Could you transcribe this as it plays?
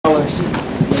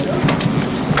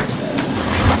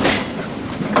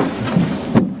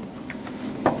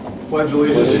Pledge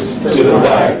allegiance to the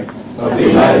flag of the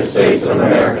United States of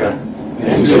America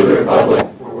and to the republic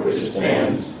for which it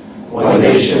stands, one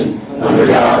nation, under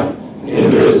God,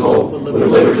 indivisible, with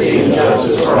liberty and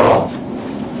justice for all.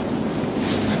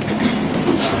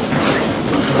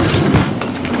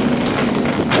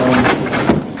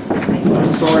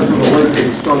 I'm sorry for the late to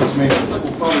start this meeting.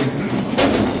 We'll probably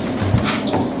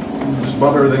just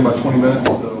bump everything by 20 minutes.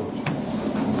 So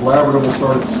Collaborative will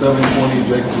start at 7:20.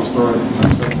 Jacobs will start at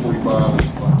 7:45.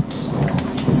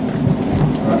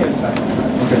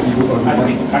 Okay, you go. I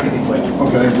can be quick.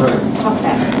 Okay, great.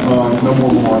 Okay. No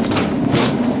more remarks.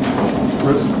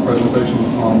 Chris, presentation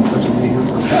on section E here.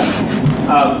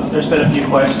 There's been a few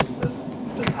questions as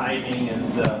the timing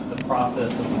and the process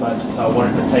of the budget, so I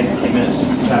wanted to take a few minutes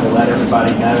just to kind of let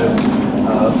everybody know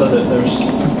so that there's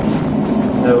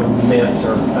no myths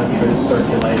or untruths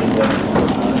circulating that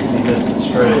can be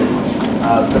misconstrued.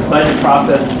 The budget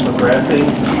process is progressing.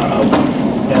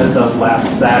 As of last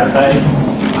Saturday,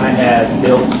 I had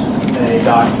built a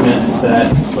document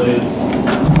that includes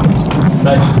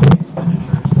budget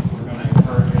expenditures that we're going to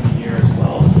incur during the year, as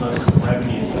well as most of the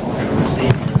revenues that we're going to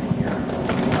receive during the year.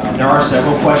 There are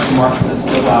several question marks that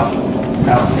still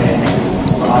outstanding,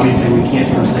 so obviously we can't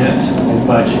present a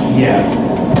budget yet.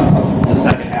 The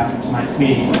second half of tonight's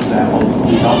meeting, for example,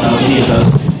 we don't know any of those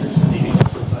figures that need to go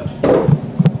through the budget.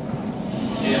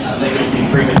 And I think it would be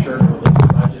premature to release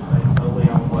the budget based solely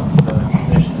on what the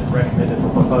commission had recommended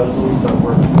for proposals, so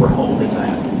we're holding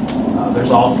that.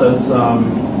 There's also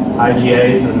some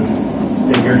IGAs and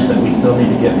figures that we still need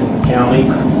to get from the county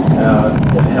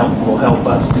that will help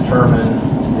us determine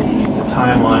the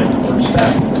timeline for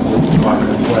staffing the police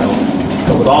department as well.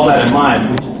 So with all that in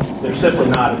mind, there's simply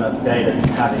not enough data to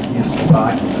have a useful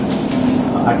document.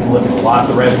 I can look at a lot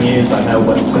of the revenues, I know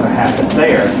what's going to happen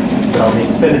there, but on the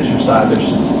expenditure side, there's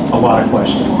just a lot of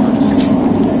question marks.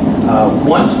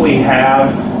 Once we have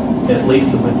at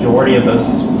least the majority of those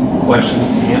questions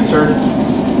answered,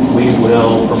 we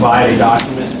will provide a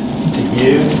document to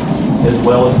you, as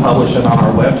well as publish it on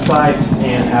our website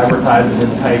and advertise it in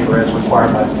the paper as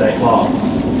required by state law.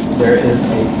 There is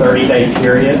a 30-day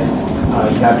period.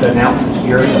 You have to announce the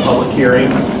hearing, the public hearing,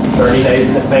 30 days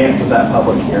in advance of that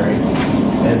public hearing.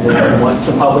 And then once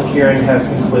the public hearing has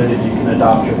concluded, you can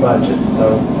adopt your budget.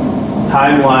 So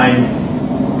timeline,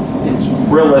 it's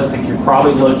realistic. You're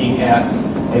probably looking at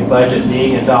a budget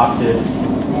being adopted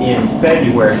in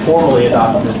February, formally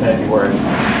adopted in February.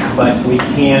 But we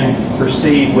can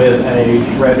proceed with a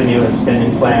revenue and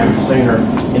spending plan sooner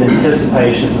in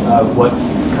anticipation of what's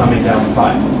coming down the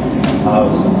pipe.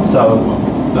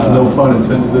 No pun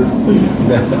intended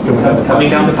there. Coming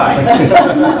down the pipe.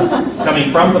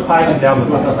 Coming from the pipe and down the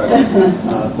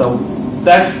pipe. So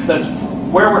that's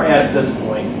where we're at this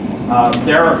point.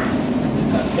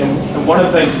 And one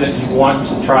of the things that you want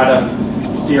to try to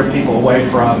steer people away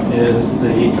from is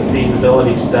the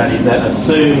feasibility study that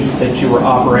assumes that you were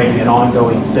operating an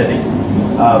ongoing city.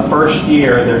 First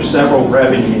year, there's several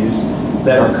revenues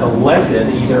that are collected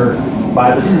either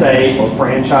by the state or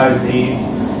franchisees,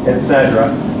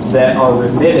 etc., that are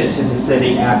remitted to the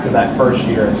city after that first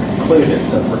year is concluded.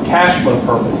 So for cash flow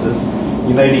purposes,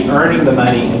 you may be earning the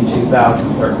money in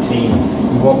 2013.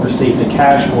 You won't receive the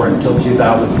cash for it until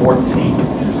 2014.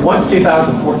 Once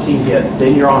 2014 hits,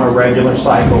 then you're on a regular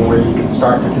cycle where you can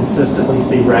start to consistently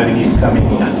see revenues coming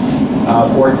in.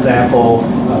 For example,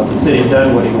 the city of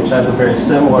Dunwoody, which has a very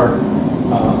similar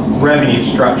revenue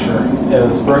structure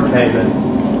as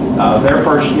Brookhaven, their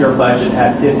first year budget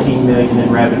had $15 million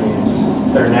in revenues.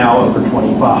 They're now over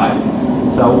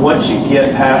 25. So once you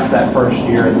get past that first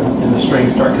year and the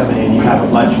strings start coming in, you have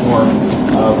a much more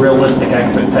realistic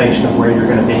expectation of where you're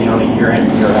going to be on a year-in,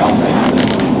 year-out basis.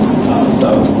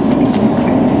 So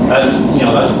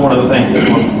that's one of the things that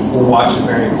we're watching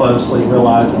very closely,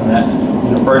 realizing that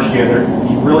first year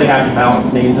you really have to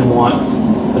balance needs and wants,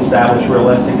 establish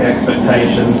realistic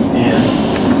expectations, and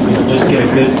just get a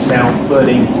good sound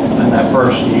footing in that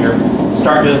first year.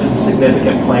 Start doing some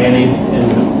significant planning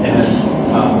and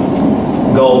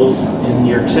goals in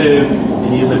year 2,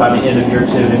 and usually by the end of year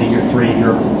 2 into year 3,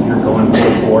 you're going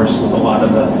full force with a lot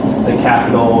of the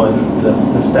capital and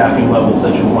the staffing levels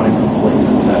that you're wanting from police,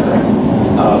 etc.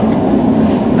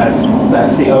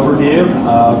 That's the overview.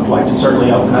 I'd like to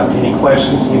certainly open up any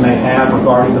questions you may have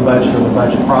regarding the budget or the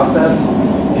budget process,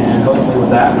 and hopefully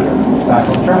with that we're back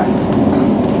on track.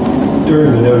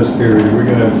 During the notice period, we're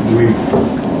going to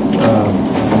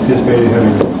anticipating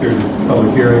having a series of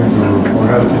public hearings, or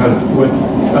what,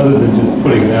 other than just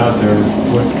putting it out there,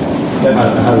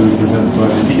 how do we present the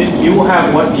budget? You will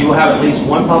have at least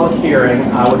one public hearing.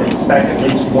 I would expect at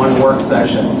least one work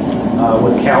session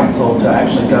with council to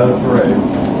actually go through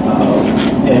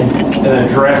and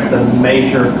address the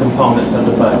major components of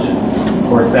the budget.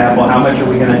 For example, how much are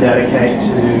we going to dedicate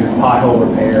to pothole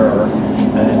repair?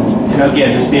 And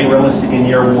again, just being realistic in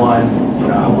year one,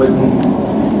 I wouldn't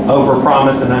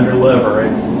overpromise and underdeliver.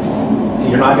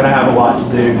 You're not going to have a lot to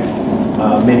do.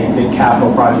 Many big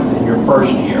capital projects in your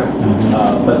first year.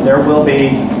 But there will be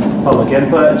public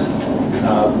input.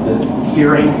 The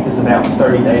hearing is announced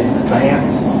 30 days in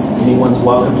advance. Anyone's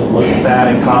welcome to look at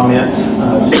that and comment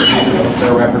to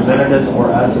their representatives or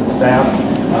us as staff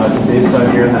to do so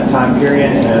during that time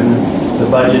period. And the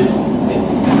budget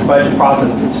process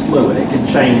is fluid. It can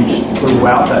change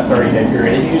throughout that 30-day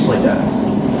period. It usually does.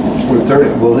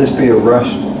 Will this be a rush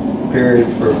period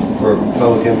for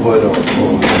public input, or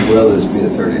will this be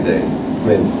a 30-day? I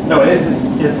mean, no,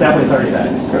 it's definitely 30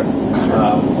 days. Okay.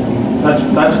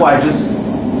 That's why, just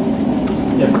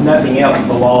if nothing else,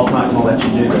 the law is not going to let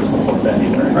you do this before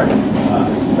February. Right.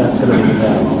 That's going to be the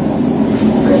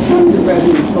minimum. Are some of the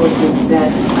revenue sources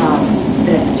that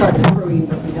start accruing,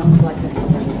 but we don't collect until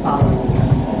the following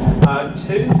year?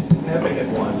 Two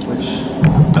significant ones, which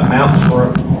amounts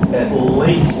for at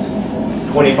least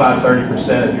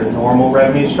 25-30% of your normal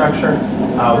revenue structure,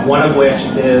 one of which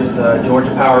is the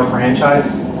Georgia Power franchise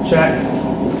check.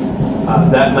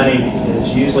 That money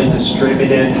is usually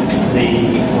distributed the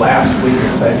last week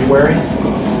of February.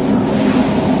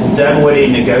 Dunwoody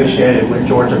negotiated with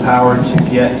Georgia Power to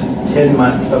get 10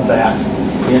 months of that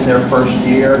in their first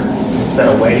year instead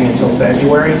of waiting until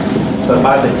February. But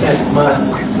by the 10th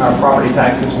month, our property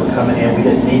taxes were coming in. We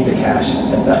didn't need the cash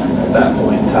at that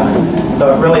point in time.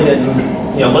 So it really didn't,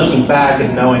 looking back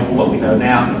and knowing what we know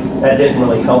now, that didn't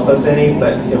really help us any,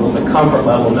 but it was a comfort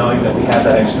level knowing that we had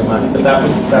that extra money. But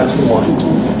that's one.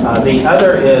 The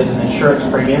other is an insurance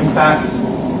premiums tax.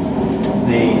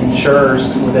 The insurers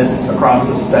across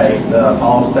the state,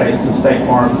 all states, the State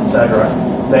Farm, etc.,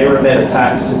 they remit a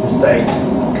tax to the state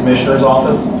commissioner's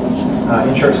office,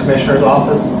 insurance commissioner's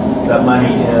office. That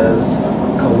money is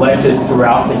collected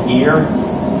throughout the year.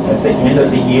 At the end of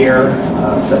the year,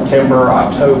 September,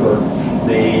 October,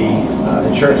 the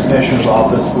insurance commissioner's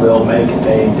office will make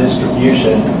a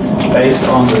distribution based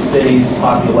on the city's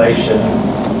population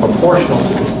proportional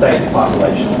to the state's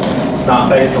population. It's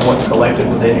not based on what's collected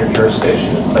within your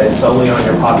jurisdiction. It's based solely on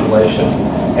your population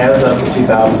as of the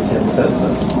 2010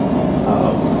 census.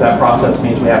 That process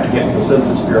means we have to get with the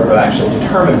Census Bureau to actually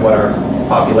determine what our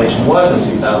population was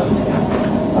in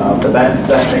 2010. But that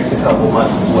takes a couple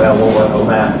months as well. We'll work on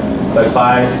that. But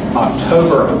by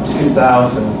October of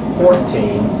 2014,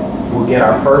 we'll get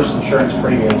our first insurance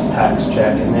premiums tax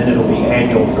check, and then it'll be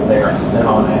annual from there, then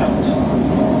on out.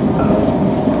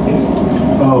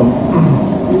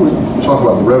 We talk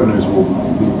about the revenues. We'll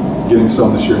be getting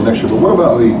some this year and next year. But what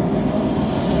about the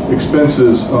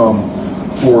expenses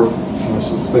for,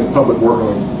 say, public work,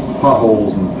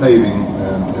 potholes and paving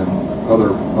and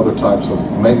other types of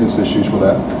maintenance issues for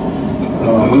that?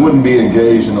 We wouldn't be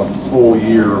engaged in a full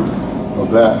year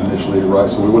of that initially,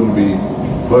 right? So we wouldn't be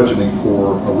budgeting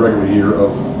for a regular year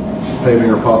of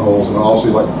paving or potholes, and also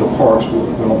like the parks, we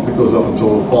don't pick those up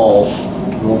until the fall.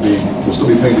 We'll still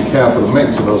be paying the cap for the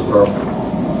maintenance of those, but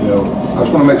I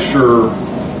just want to make sure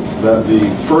that the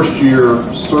first year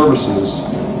services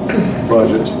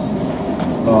budget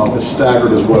is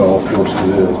staggered as well. Of course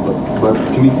it is, but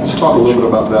can you just talk a little bit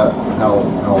about that? How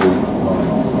we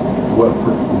what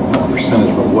not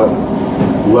percentage, but what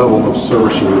level of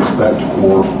service you would expect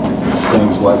for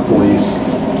things like police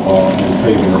and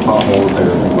paving or pothole repair,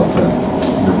 things like that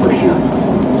in your first year?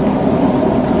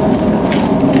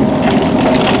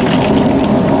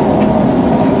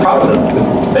 Probably the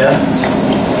best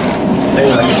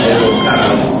thing I can do is kind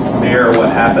of mirror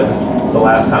what happened the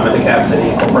last time at the Cap City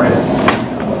Incorporated.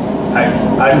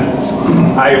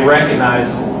 I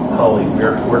recognize wholly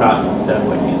we're not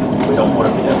done with it. We don't want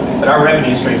to be done with it. But our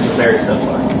revenue streams are very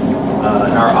similar.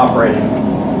 And our operating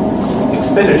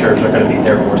expenditures are going to be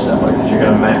therefore similar because you're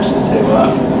going to match the two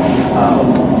up.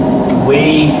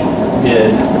 We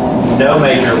did no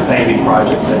major paving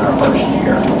projects in our first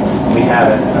year. We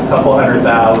had a couple $100,000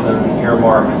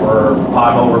 earmarked for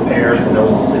pothole repairs, and there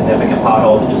was a significant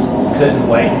pothole that just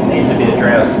couldn't wait and needed to be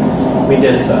addressed. We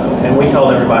did so, and we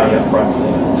told everybody up front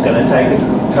that it's going to take a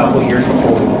couple years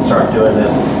before we can start doing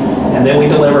this. And then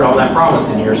we delivered on that promise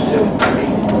in years 2 and 3,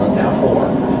 now 4.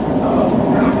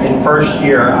 In first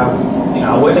year,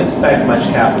 I wouldn't expect much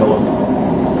capital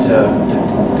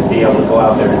to be able to go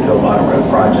out there and do a lot of road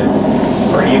projects,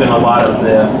 or even a lot of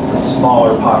the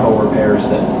smaller pothole repairs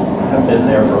that have been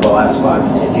there for the last 5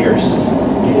 to 10 years, just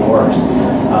getting worse.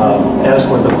 As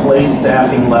for the police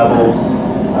staffing levels,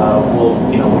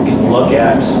 we can look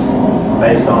at,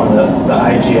 based on the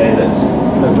IGA that's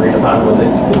agreed upon with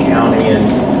the county, and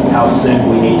how soon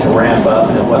we need to ramp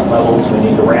up and at what levels we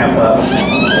need to ramp up.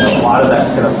 A lot of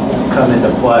that's going to come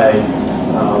into play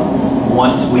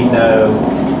once we know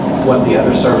what the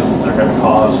other services are going to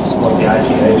cost, what the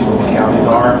IGAs for the counties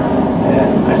are.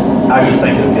 And I just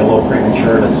think it would be a little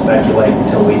premature to speculate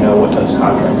until we know what those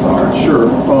contracts are. Sure,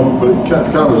 but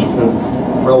kind of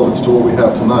in relevance to what we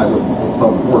have tonight with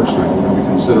Public Works, we're going to be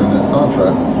considering that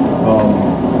contract.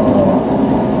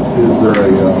 Is there a,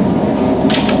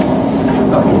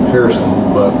 not a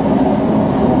comparison, but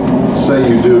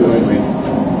say you do,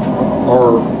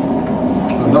 are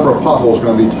a number of potholes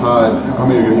going to be tied, how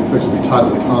many are going to be tied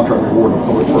to the contract reward of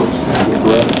Public Works? Is that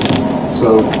correct?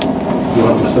 So you'll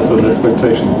have to set those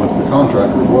expectations with the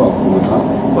contractor as well, will we not?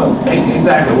 Well,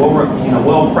 exactly.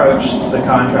 We'll approach the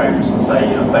contractors and say,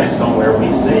 based on where we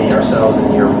see ourselves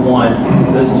in year one,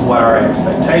 this is what our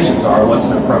expectations are. What's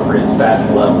an appropriate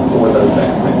staffing level for those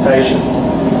expectations?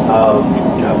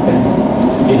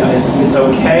 It's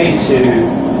okay to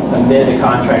amend a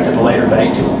contract at a later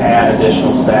date to add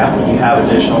additional staff when you have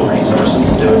additional resources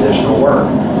to do additional work.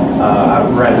 I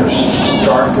would rather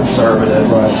start conservative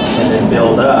and then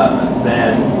build up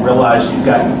than realize you've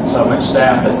got so much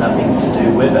staff but nothing to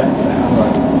do with that staff.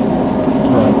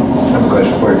 I have a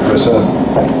question for you, Chris.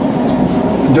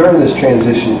 During this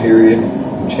transition period,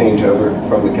 changeover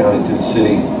from the county to the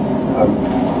city,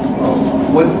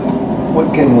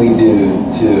 what can we do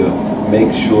to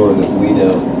make sure that we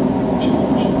don't,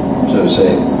 so to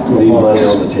say, leave money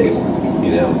on the table?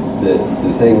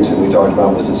 The things that we talked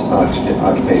about was this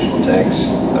occupational tax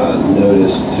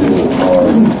notice to our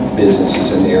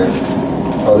businesses in the area.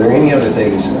 Are there any other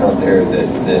things out there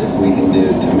that we can do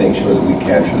to make sure that we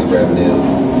capture the revenue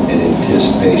in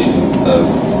anticipation of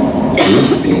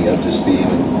being up to speed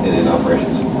and in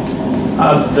operations?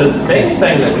 The biggest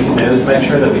thing that we can do is make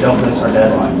sure that we don't miss our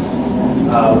deadlines.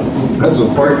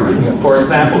 For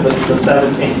example, the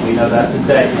 17th, we know that's the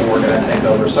date when we're going to take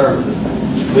over services.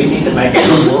 We need to make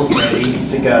sure we're ready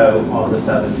to go on the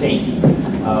 17th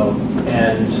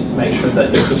and make sure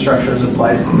that infrastructure is in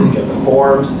place, the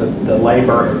forms, the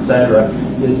labor, etc.,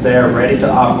 is there ready to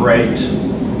operate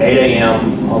 8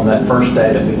 a.m. on that first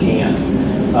day that we can.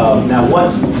 Now,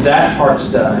 once that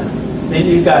part's done, then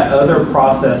you've got other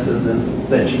processes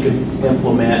that you can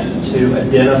implement to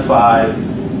identify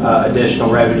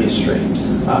additional revenue streams.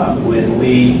 When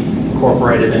we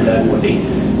incorporated in Dunwoody,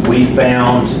 we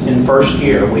found, in first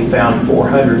year, we found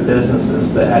 400 businesses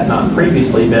that had not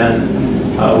previously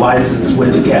been licensed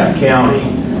with DeKalb County.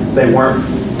 They weren't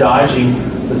dodging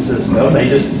the system. They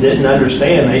just didn't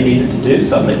understand they needed to do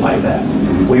something like that.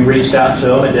 We reached out to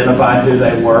them, identified who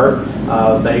they were.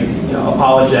 They,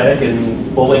 apologetic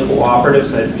and fully cooperative,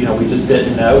 said, we just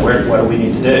didn't know. What do we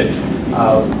need to do?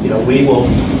 We will,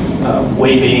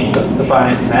 we being the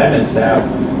finance and admin staff,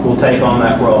 will take on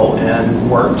that role and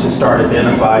work to start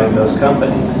identifying those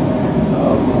companies.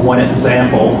 One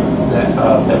example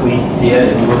that we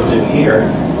did and will do here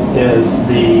is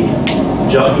the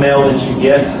junk mail that you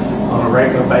get on a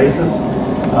regular basis.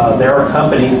 There are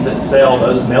companies that sell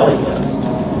those mailing lists.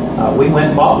 We went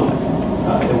and bought one.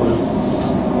 It was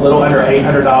a little under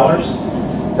 $800.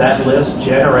 That list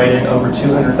generated over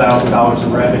 $200,000 in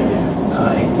revenue,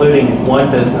 including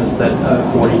one business that owed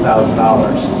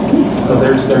 $40,000. So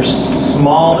there's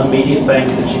small immediate things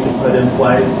that you can put in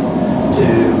place to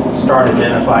start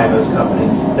identifying those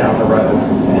companies down the road.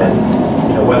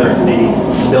 And whether it be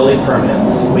building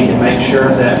permits, we can make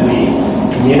sure that we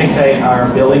communicate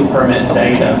our building permit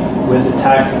data with the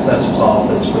tax assessor's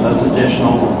office for those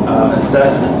additional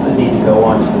assessments that need to go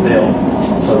on to the bill.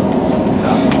 So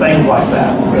things like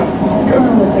that. One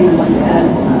other thing I'd like to add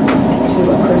to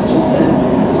what Chris just said,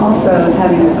 also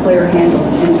having a clear handle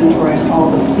and inventory on all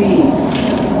the fees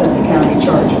that the county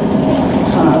charges,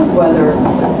 whether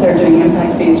they're doing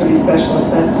impact fees or any special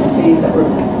assessment fees that were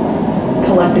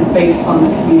collected based on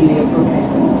the community of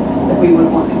Brookhaven, that we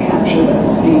would want to capture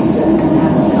those fees and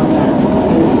have them come back to the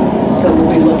city. So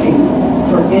we'll be looking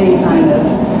for any kind of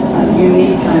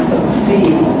unique type of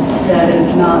fee that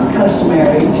is not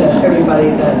customary to everybody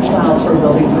that files for a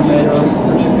building permit or a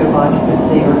certificate of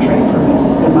occupancy or trade permits.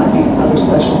 There might be other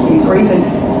special fees or even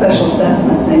special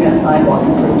assessments, maybe on sidewalk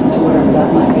improvements or whatever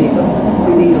that might be. But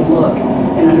we need to look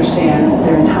and understand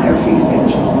their entire fee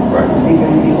schedule. Right. I think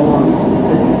everything belongs to the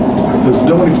city. Does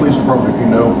Dunwoody Police Department, if you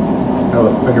know, have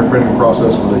a fingerprinting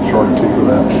process where they charge a fee for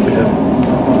that.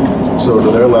 So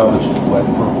they're allowed to, like,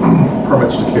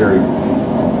 permits to carry.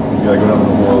 You gotta go down to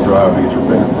Memorial Drive to get your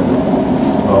fingerprint.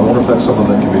 I wonder if that's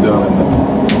something that can be done in the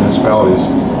municipalities.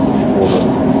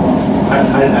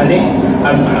 I think,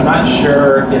 I'm not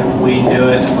sure if we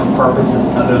do it for purposes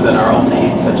other than our own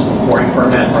needs, such as a pouring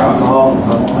permit for alcohol.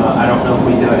 I don't know if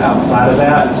we do it outside of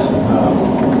that.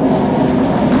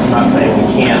 I'm not saying we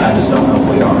can't, I just don't know if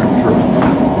we are.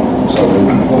 So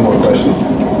one more question.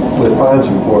 With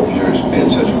fines and forfeitures being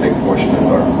such a big portion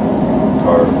of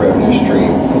our revenue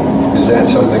stream, is that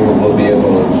something that we'll be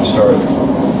able to start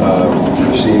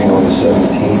proceeding on the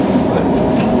 17th?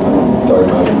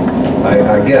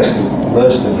 I guess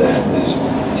most of that is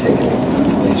ticketing,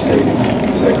 police ticketing.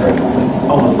 Is that correct?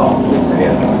 Almost all police.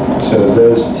 Yeah. So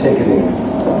those tickets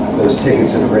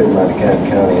that are written by DeKalb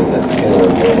County in the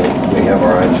interim when we have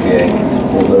our IGA,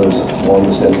 will those on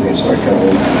the 17th start coming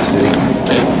into the city?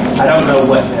 I don't know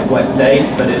at what date,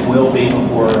 but it will be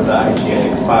before the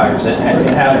IGA expires. It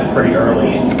happened pretty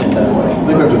early in Dunwoody. I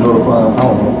think we have to notify, I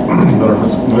don't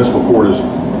know, municipal court is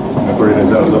 30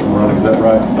 days out, is up and running, is that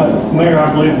right? Mayor,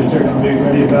 I believe that they're going to be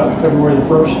ready about February the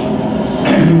 1st.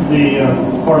 The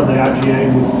part of the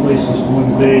IGA with the police is going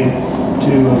to be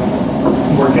to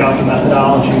work out the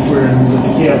methodology where the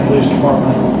DeKalb Police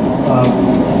Department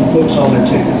books all their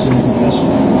tickets in the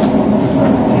municipal.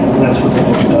 And that's what they've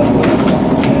done with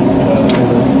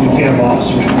the DeKalb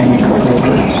officers can report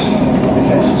the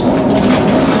cases.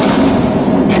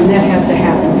 And that has to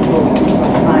happen before we can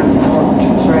find some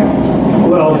forfeitures, right?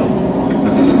 Well,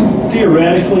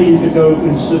 theoretically, you could go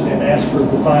and ask for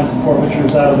the fines and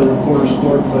forfeitures out of the recorder's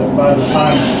court, but by the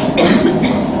time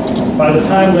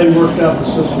they worked out the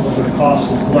system of their cost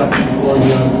of collection for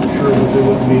you, I'm sure that they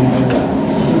wouldn't be doing that.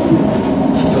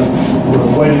 So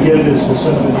the way to get it is to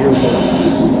send them to your court.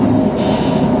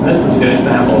 This is a good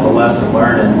example of a lesson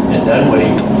learned in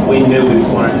Dunwoody. We knew we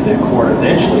wanted to do court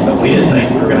eventually, but we didn't think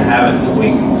we were going to have it until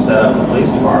we set up the police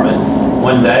department.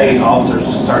 One day, officers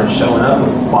just started showing up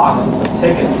with boxes of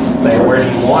tickets, saying, "Where do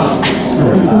you want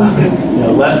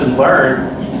them?" Lesson learned.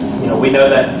 We know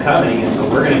that's coming, and so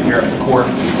we're going to gear up the court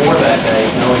before that day,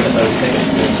 knowing that those tickets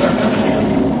are going to start coming in.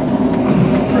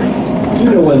 Do you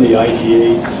know when the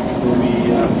IGAs will be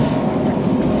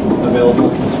available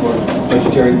as far as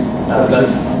budgetary?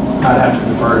 I'd have to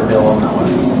defer to Bill on that one.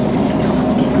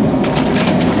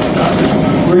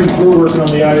 We're working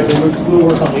on the we'll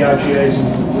work on the IGAs, and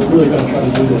we're really going to try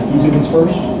to do the easy ones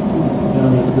first.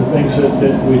 The things that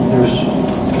there's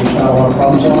not a lot of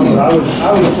problems on. But I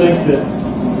would think that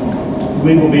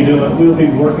we'll be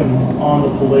working on the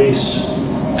police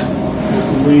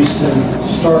at least and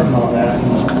starting on that in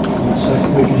the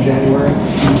second week in January.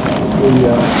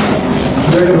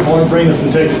 They're going to bring us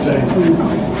the tickets in.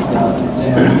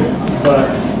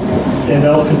 And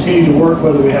they'll continue to work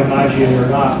whether we have an IGA or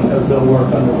not, because they'll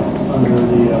work under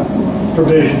the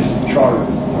provisions of the charter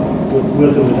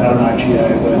with or without an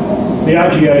IGA. But the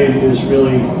IGA is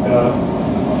really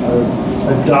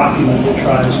a document that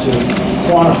tries to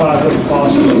quantify what the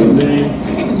cost is going to be,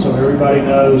 so everybody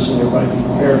knows and everybody can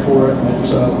prepare for it. And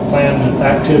it's a planned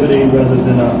activity rather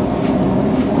than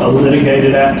a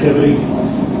litigated activity.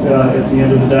 At the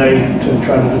end of the day, to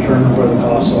try to determine where the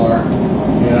costs are.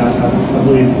 I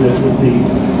believe that with the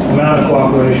amount of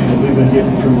cooperation that we've been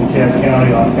getting from DeKalb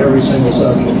County on every single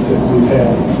subject that we've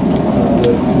had,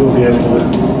 that we'll be able to,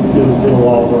 it'll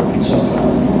all work itself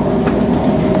out.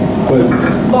 But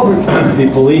the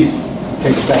police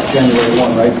takes back January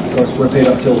 1, right? Because we're paid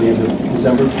up till the end of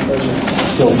December.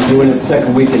 So if you're doing it the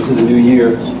second week into the new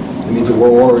year, it means that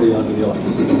we're already under the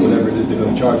auspices of whatever it is they're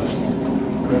going to charge us.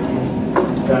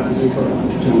 That would be correct.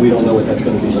 And we don't know what that's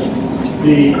going to be like.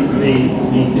 The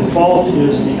default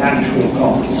is the actual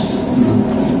cost.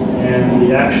 And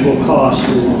the actual cost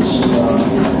is the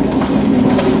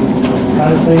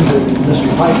kind of thing that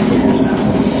Mr. Pike figures out.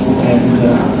 And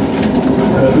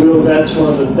that's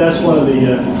one of the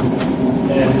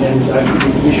and I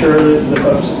can be sure that the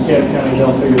folks at DeKalb County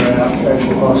don't figure that out, the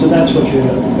actual cost. And that's what you're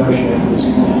going to negotiate is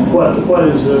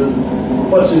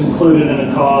what's included in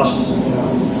a cost.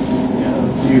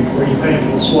 Are you paying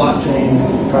for the SWAT team?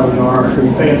 You probably are. Are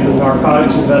you paying for the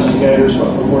narcotics investigators?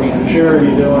 What proportion of share are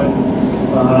you doing?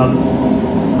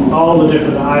 All the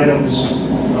different items,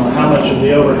 how much of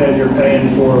the overhead you're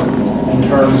paying for in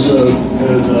terms of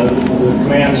the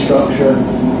command structure,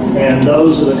 and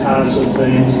those are the kinds of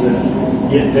things that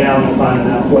get down to finding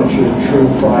out what your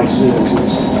true price is.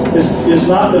 It's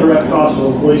not the direct cost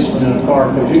of a policeman in a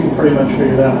car, because you can pretty much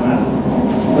figure that one out.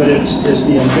 But it's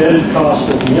the embedded cost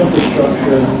of the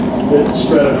infrastructure that's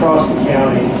spread across the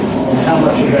county, and how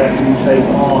much of contract you take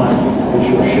on is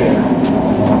your share.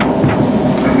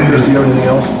 Chris, do you have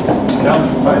anything else? No?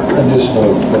 I just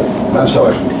know, I'm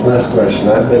sorry, last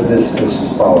question, but this is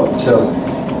follow-up. So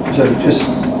just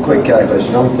quick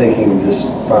calculation, I'm thinking this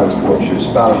fines forfeiture is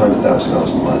about $100,000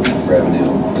 a month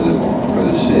revenue for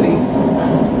the city.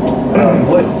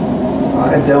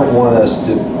 I don't want us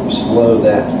to slow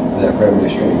that revenue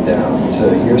stream down.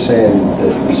 So you're saying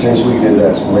that as soon as we do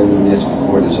that's when the municipal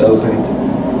court is opened?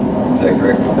 Is that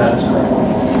correct? That's correct.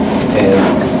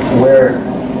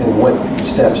 And what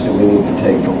steps do we need to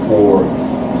take before,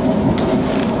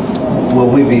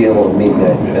 will we be able to meet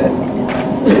that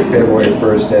February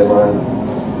 1st deadline?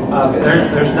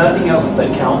 There's nothing else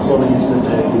that council needs to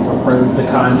do. We've approved the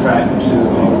contract to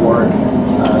award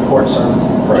court services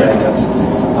to Jacobs.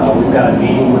 We've got a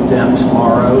meeting with them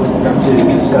tomorrow to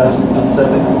discuss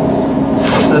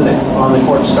specifics on the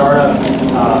court startup.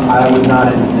 I would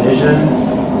not envision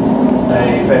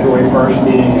a February 1st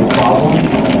being a problem,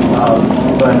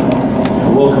 but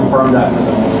we'll confirm that for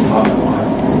the public.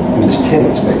 This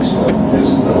tenant space is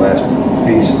the last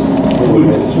piece.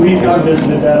 I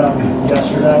visited that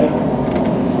yesterday,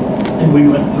 and we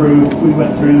went through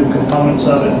the components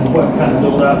of it and what kind of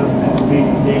build out would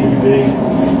needed to be.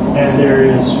 And there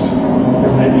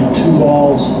may be 2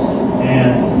 walls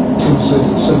and some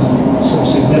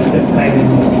significant painting.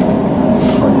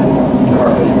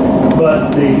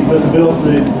 But the build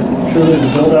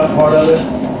out part of it,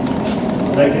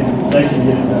 they can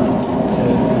get it done.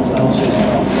 I don't see any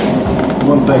problem.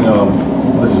 One thing,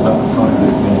 this is not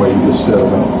contradicting what you just said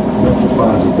about the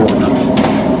fines and forfeitures.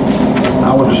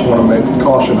 I would just want to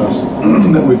caution us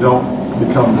that we don't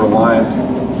become reliant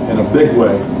in a big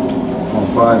way on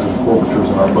fines and forfeitures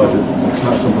in our budget. It's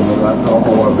not something that I don't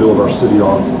want to build our city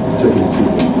on, ticketing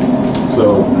people.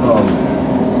 So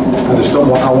I just don't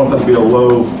want. I want that to be a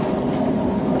low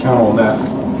count on that,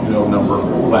 number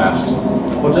last.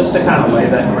 Well, just to kind of lay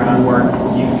that groundwork,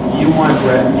 you want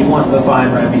the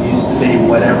fine revenues to be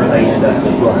whatever they end up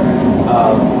being.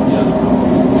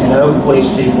 No police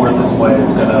chief worth his weight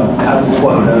is going to have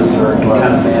quotas or any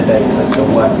kind of mandates as to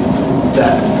what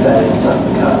that ends up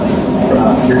becoming.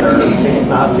 You're going to ticket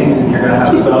Nazis, and you're going to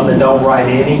have some that don't write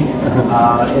any.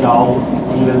 It all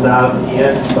evens out at the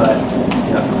end, but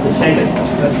the tickets,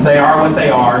 they are what they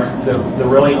are. The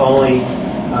really only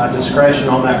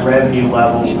discretion on that revenue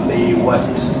level would be what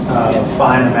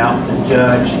fine amount the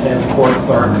judge and the court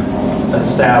clerk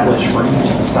establish for each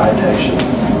of the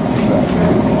citations.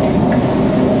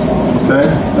 Okay.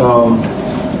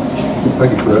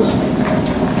 Thank you, Chris.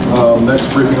 Next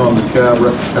briefing on the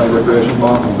county recreation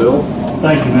bond and bill.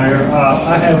 Thank you, Mayor.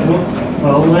 I have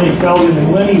Lenny Felden,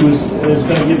 and Lenny is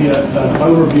going to give you an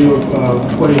overview of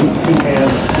what he has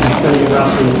to tell you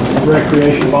about the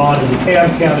recreation bond and the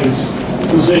Cobb County's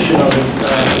position of it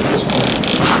at this point.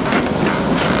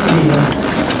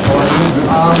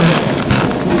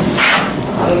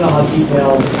 I don't know how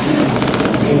detailed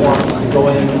you want to go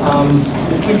in.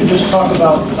 If we could just talk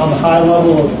about on the high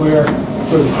level of where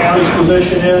the county's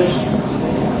position is,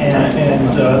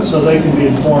 and so they can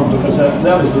be informed, because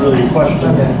that was really the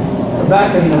question. Okay.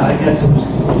 Back in, I guess it was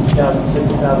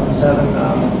 2006,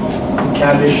 2007,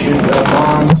 CAB issued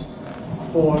bonds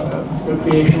for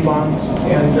recreation bonds,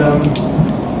 and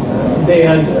they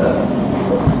had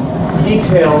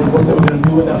detailed what they were going to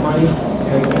do with that money,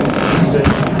 and the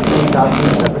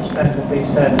documents that were spent, that they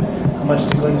said how much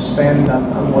they're going to spend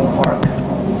on what park.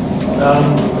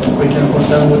 For example,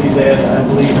 Dunwoody, they had, I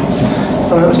believe,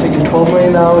 if I was thinking $12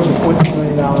 million or $14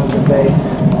 million that they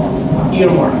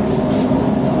earmarked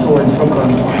towards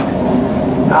Brooklyn Park.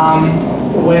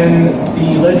 When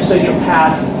the legislature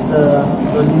passed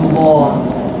the new law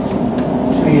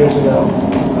 2 years ago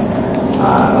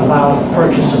about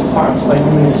purchase of parks by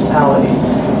municipalities,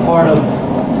 part of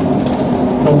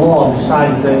the law,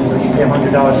 besides that you pay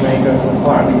 $100 an acre for the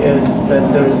park, is that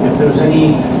if there's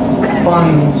any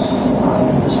funds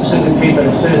specifically paid by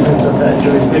the citizens of that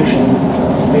jurisdiction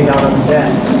paid out on debt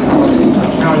the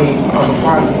county or the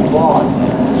park bought,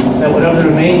 that whatever the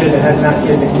remainder that had not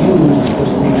yet been used was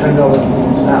to be turned over to the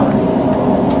municipality.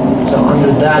 So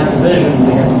under that division,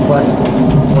 we had requested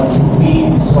what we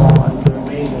saw as the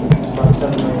remainder, about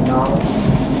 $7 million.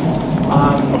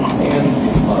 And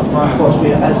of course,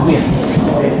 as we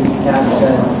anticipated, CAB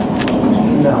said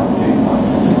no.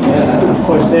 And of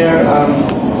course, their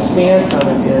stance on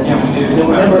it is they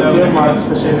were never earmarked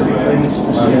specifically for any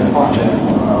specific part.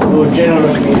 They were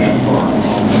generously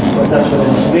but that's what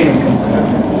it's being.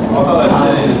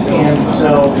 And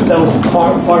so that was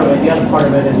part of it. The other part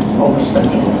of it is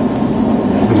overspending.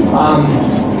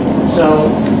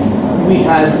 So we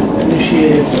had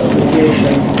initiated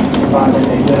litigation about a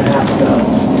year and a half ago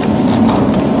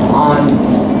on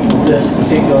this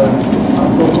particular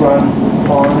Brook Run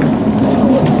bond,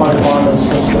 part of bond is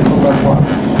supposed to be Brook Run bond.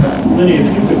 Lenny,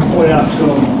 if you could point out to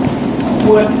them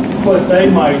what they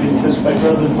might anticipate,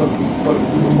 rather than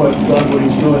what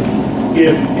Dunwoodie's doing,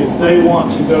 if they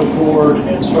want to go forward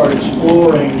and start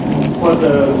exploring what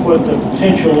the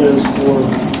potential is for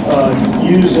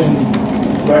using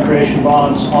recreation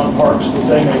bonds on parks that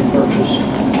they may purchase,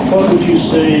 what would you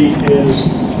see is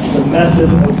the method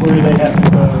of where they have to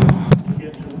go to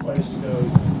get to the place to go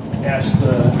ask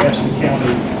the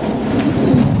county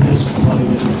this money?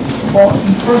 Well,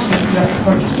 first you have to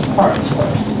purchase the parks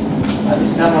first.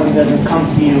 That money doesn't come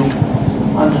to you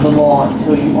under the law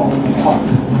until you own the park.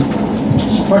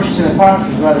 So purchasing the parks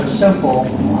is rather simple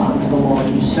under the law.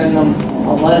 You send them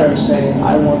a letter saying,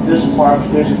 I want this park,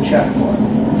 here's a check for it.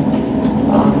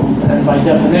 And by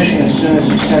definition, as soon as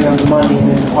you send them the money and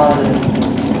they deposit it,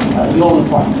 you own the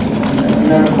park.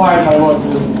 And they're required by law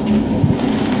to,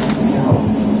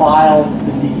 file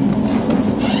the deeds.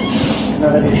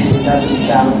 Another issue that has to be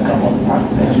found in a couple of the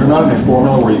parks. Is there not any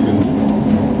formula where you can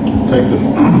take the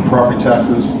property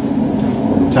taxes,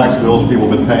 or the tax bills people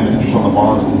have been paying the interest on the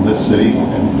bonds in this city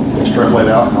and extrapolate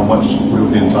out how much we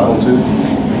would be entitled to?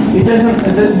 It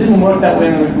didn't work that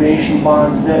way in the recreation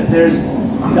bonds. There's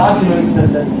documents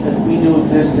that we knew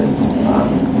existed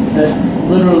that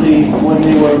literally, when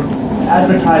they were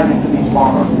advertising for these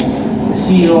bonds, the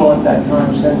CEO at that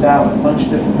time sent out a bunch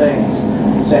of different things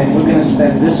saying, we're going to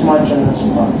spend this much on this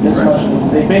park, this much on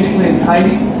this. They basically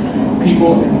enticed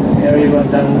people in areas like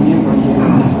Dunwoody and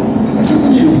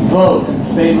Brookhaven to vote in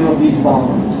favor of these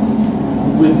bonds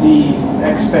with the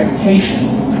expectation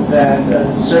that a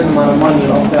certain amount of money,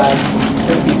 of that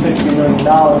 $50–60 million,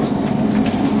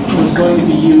 was going to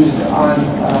be used on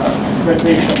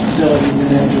recreational facilities in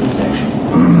their jurisdiction.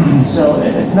 So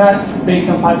it's not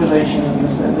based on population.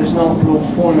 There's no real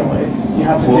formula. You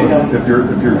have to Well, pick up. if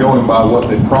you're going by what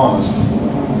they promised,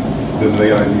 then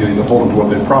you either hold them to what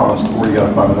they promised, or you got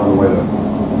to find another way to.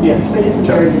 Yes. But isn't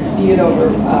there a dispute over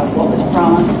what was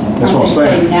promised? That's what I'm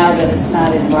saying. Now that it's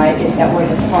not in writing, that was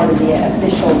part of the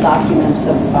official documents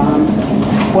of the bonds.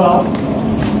 Well,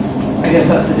 I guess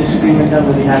that's the disagreement that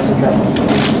we have with them. So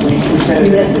we said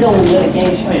That's still in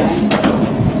litigation, Oh, yes.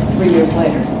 right? 3 years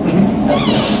later.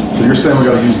 So you're saying we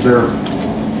got to use their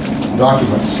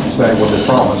documents saying what they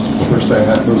promised, but they're saying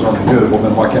that those aren't good. Well,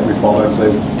 then why can't we follow that and say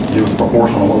give us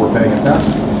proportional what we're paying in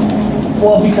taxes?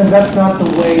 Well, because that's not the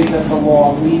way that the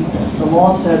law reads it. The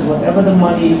law says whatever the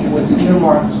money was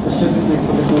earmarked specifically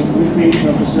for the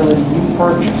recreational facility you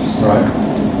purchased, Right.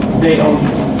 they own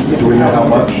it. Do we know how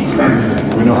much?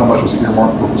 Do we know how much was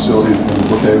earmarked for facilities in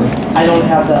Brookhaven? I don't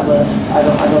have that list. I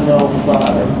don't know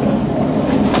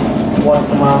what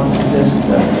amounts exist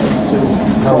as to.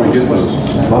 How do we get those?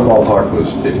 My ballpark was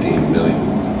 15 million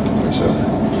or so.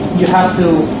 You have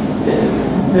to.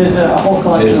 There's a whole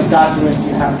collection of documents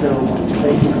you have to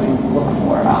basically look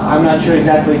for. I'm not sure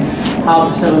exactly how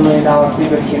the $7 million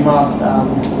figure came up.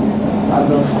 I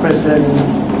don't know if Chris and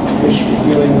they should be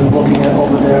dealing with looking at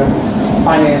over their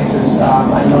finances.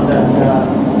 I know that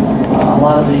a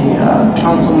lot of the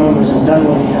council members in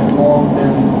Dunwoody have long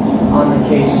been on the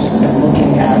case and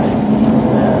looking at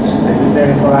so they've been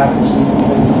very proactive since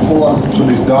even before. So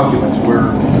these documents, where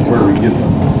do we get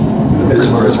them? It's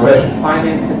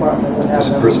Finance department would have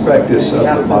them. prospectus of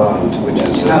the bond, which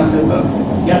is You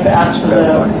have to ask for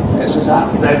the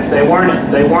documents. They weren't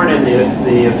in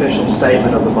the official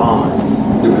statement of the bonds.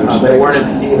 They weren't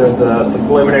in either the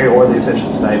preliminary or the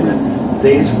official statement.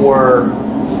 These were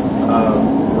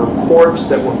reports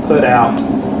that were put out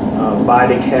by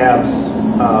DeKalb's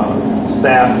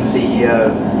staff and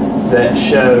CEO that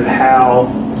showed how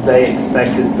they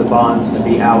expected the bonds to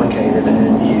be allocated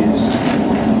and used.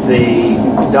 The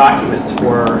documents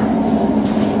were,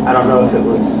 I don't know if it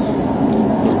was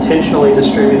intentionally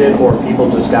distributed or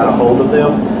people just got a hold of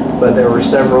them, but there were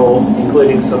several,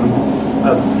 including some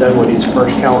of Dunwoody's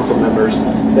first council members,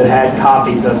 that had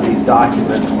copies of these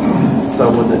documents. So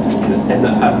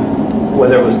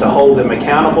whether it was to hold them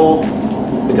accountable,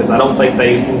 because I don't think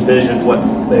they envisioned what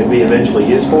they'd be eventually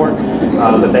used for,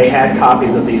 but they had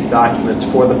copies of these documents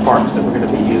for the parks that were going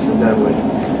to be used in Dunwoody.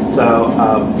 So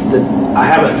I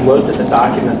haven't looked at the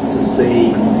documents to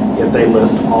see if they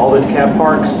list all the DeKalb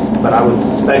parks, but I would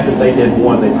suspect that they did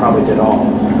one, they probably did all.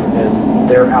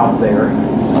 And they're out there.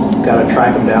 Just got to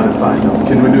track them down and find them.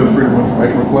 Can we do a freedom of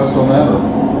information request on that, or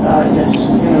Yes.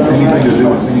 anything to do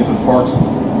with any of the parks?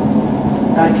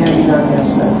 That can be done, yes.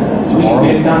 We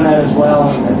have done that as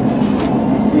well.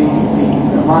 The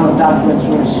amount of documents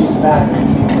we received back can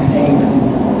be contained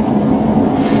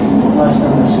in less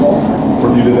than this all.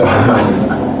 Or you did that?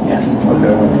 Yes.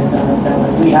 Okay.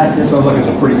 We had this. Sounds like it's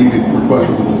a pretty easy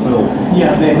request for them to fill.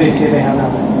 Yeah, they say they have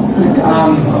nothing. We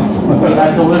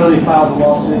had to literally file the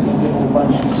lawsuit and give them a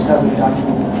bunch of discovery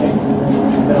documents to take through the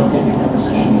middle taking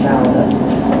depositions now that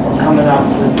are coming up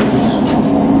with these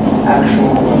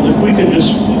actual. If we could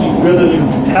just, rather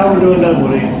than how we're doing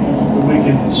Dunwoody, we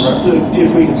can,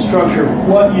 if we can structure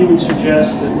what you would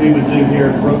suggest that we would do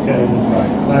here at Brookhaven,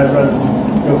 rather than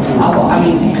go through. I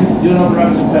mean, you can do an open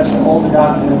records request for all the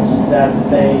documents that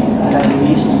they have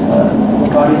released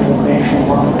regarding the creation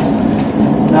of bonds,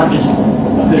 not just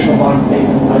official bond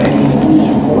statements, but any news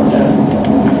report that.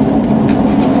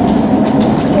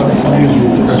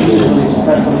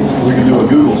 We can do a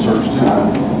Google search too.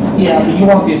 Yeah, but you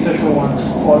want the official ones,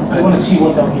 or you want to see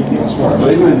what they'll give you. Are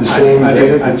they the same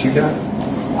data that you got?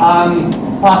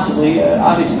 Possibly.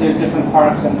 Obviously, there are different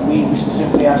parts, and we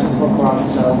specifically asked for Brook Run,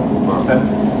 so.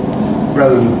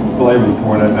 Rather than belabor the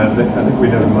point, I think we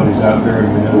know the money's out there,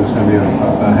 and we know there's going to be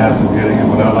a hassle getting it.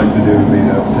 What I'd like to do would be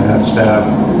to have staff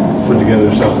put together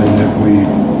something that we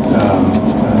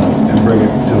and bring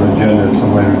it to an agenda at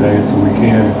some later date, so we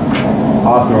can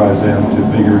authorize them to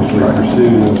vigorously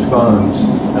pursue those funds.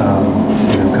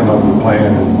 Come up with a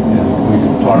plan, and we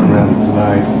can talk around it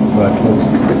tonight. But let's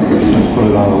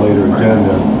put it on a later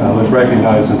agenda. Let's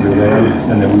recognize that they're there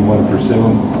and that we want to pursue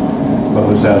them. But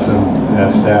let's ask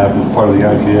staff as part of the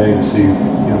IGA to see,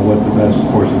 what the best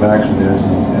course of action is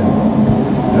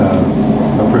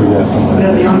and approve that someday.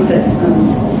 But at the onset,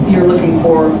 you're looking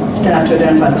for staff to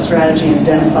identify the strategy and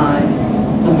identify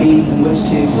the means in which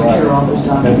to secure all those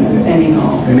documents, any and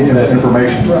all. Any of that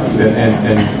information. Right.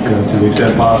 And to the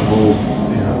extent possible,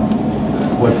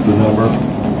 what's the number?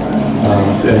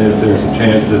 And if there's a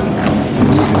chance that we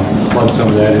can plug some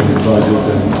of that into the budget,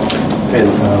 and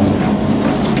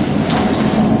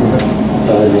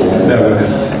no, go ahead.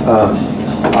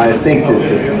 I think that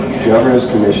the Governors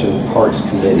Commission Parks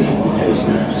Committee has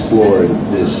explored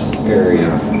this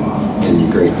area in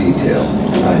great detail.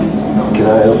 Can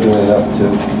I open it up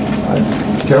to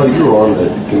Terry? You were on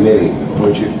the committee,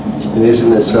 weren't you? And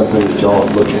isn't it something that y'all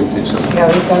look into? Yeah,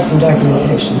 we've got some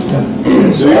documentation stuff.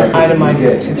 So Itemized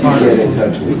as 2 parts. Get in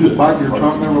touch with You just bike your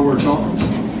trunk, remember we're talking?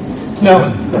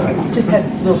 No, just had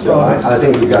little So thoughts. I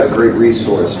think we've got a great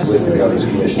resource with the Governors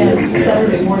Commission. And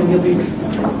Saturday morning, you'll be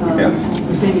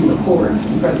receiving the board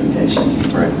presentation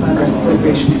by the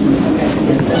appropriation committee. Okay,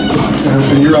 yes,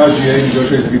 that's And your IGA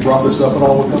negotiators, have you brought this up at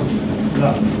all with them?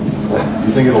 No.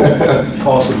 You think it'll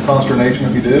cause some consternation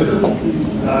if you did, or?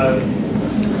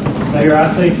 Mayor, I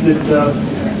think that the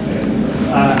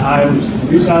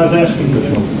reason I was asking,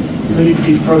 we need to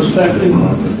be prospective,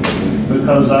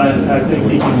 because I think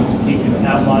he can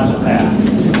outline the path.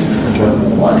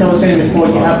 Like I was saying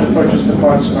before, you have to purchase the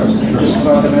parts first. Just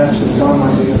about the massive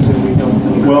online, because we don't.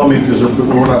 Well, I mean, because if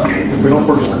we don't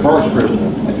purchase the parts for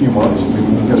a few months,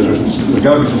 there's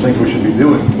got to be some things we should be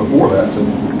doing before that.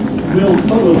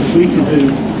 What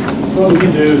we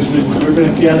can do is we're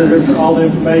going to gather all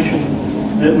the information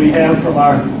that we have from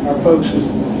our folks at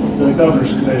the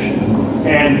Governor's Commission,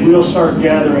 and we'll start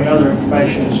gathering other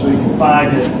information so we can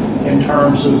find it in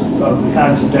terms of the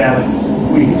kinds of data.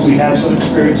 We have some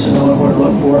experience in knowing where to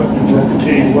look for it, and we'll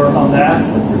continue to work on that.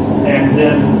 And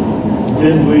then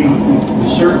we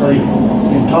certainly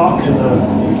can talk to the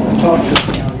county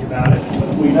about it.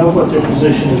 We know what their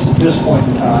position is at this point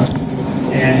in time,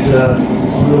 and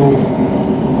we'll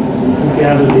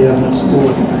gather the evidence for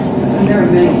it. And there are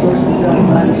many sources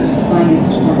outside of just the finance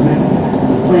department,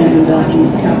 plans and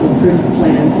documents, capital improvement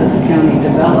plans that the county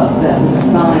developed that would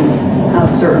assign how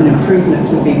certain improvements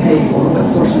would be paid for, what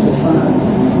sources of funds.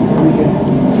 So we could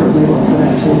certainly look for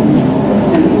that too.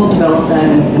 And we'll develop that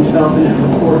and develop it in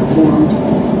a report form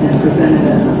and present it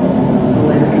at a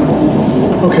later council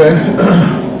meeting. Okay.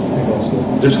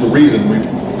 Just the reason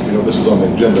this is on the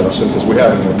agenda, I said, because we're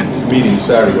having a meeting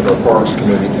Saturday with our Parks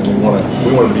Committee, and we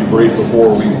want to be briefed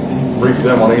before we brief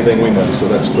them on anything we know.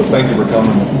 So thank you for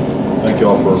coming. Thank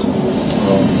you all for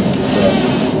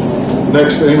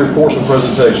next, any reports and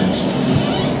presentations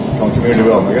on community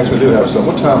development. I guess we do have some.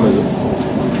 What time is it?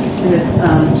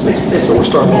 It's 6:50. So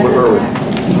we're starting a little bit early.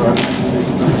 All right.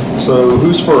 So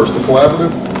who's first? The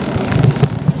collaborative?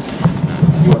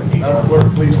 Clerk,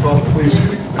 please call. Please.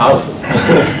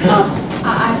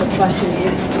 I have a question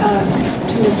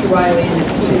to Mr. Riley. Is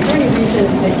there any reason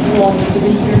that you all need to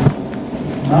be here?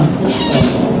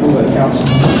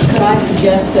 Could I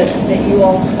suggest that you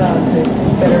all could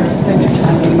better spend your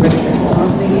time getting ready for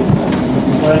tomorrow's meeting?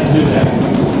 Glad to do that.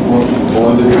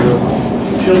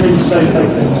 She'll need to say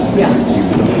things. Yeah.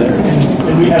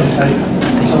 And we have to take,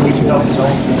 so we can help. All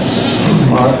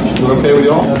right. okay with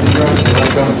y'all? I'm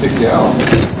not going to kick you out.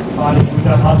 We've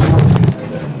got lots of work to do.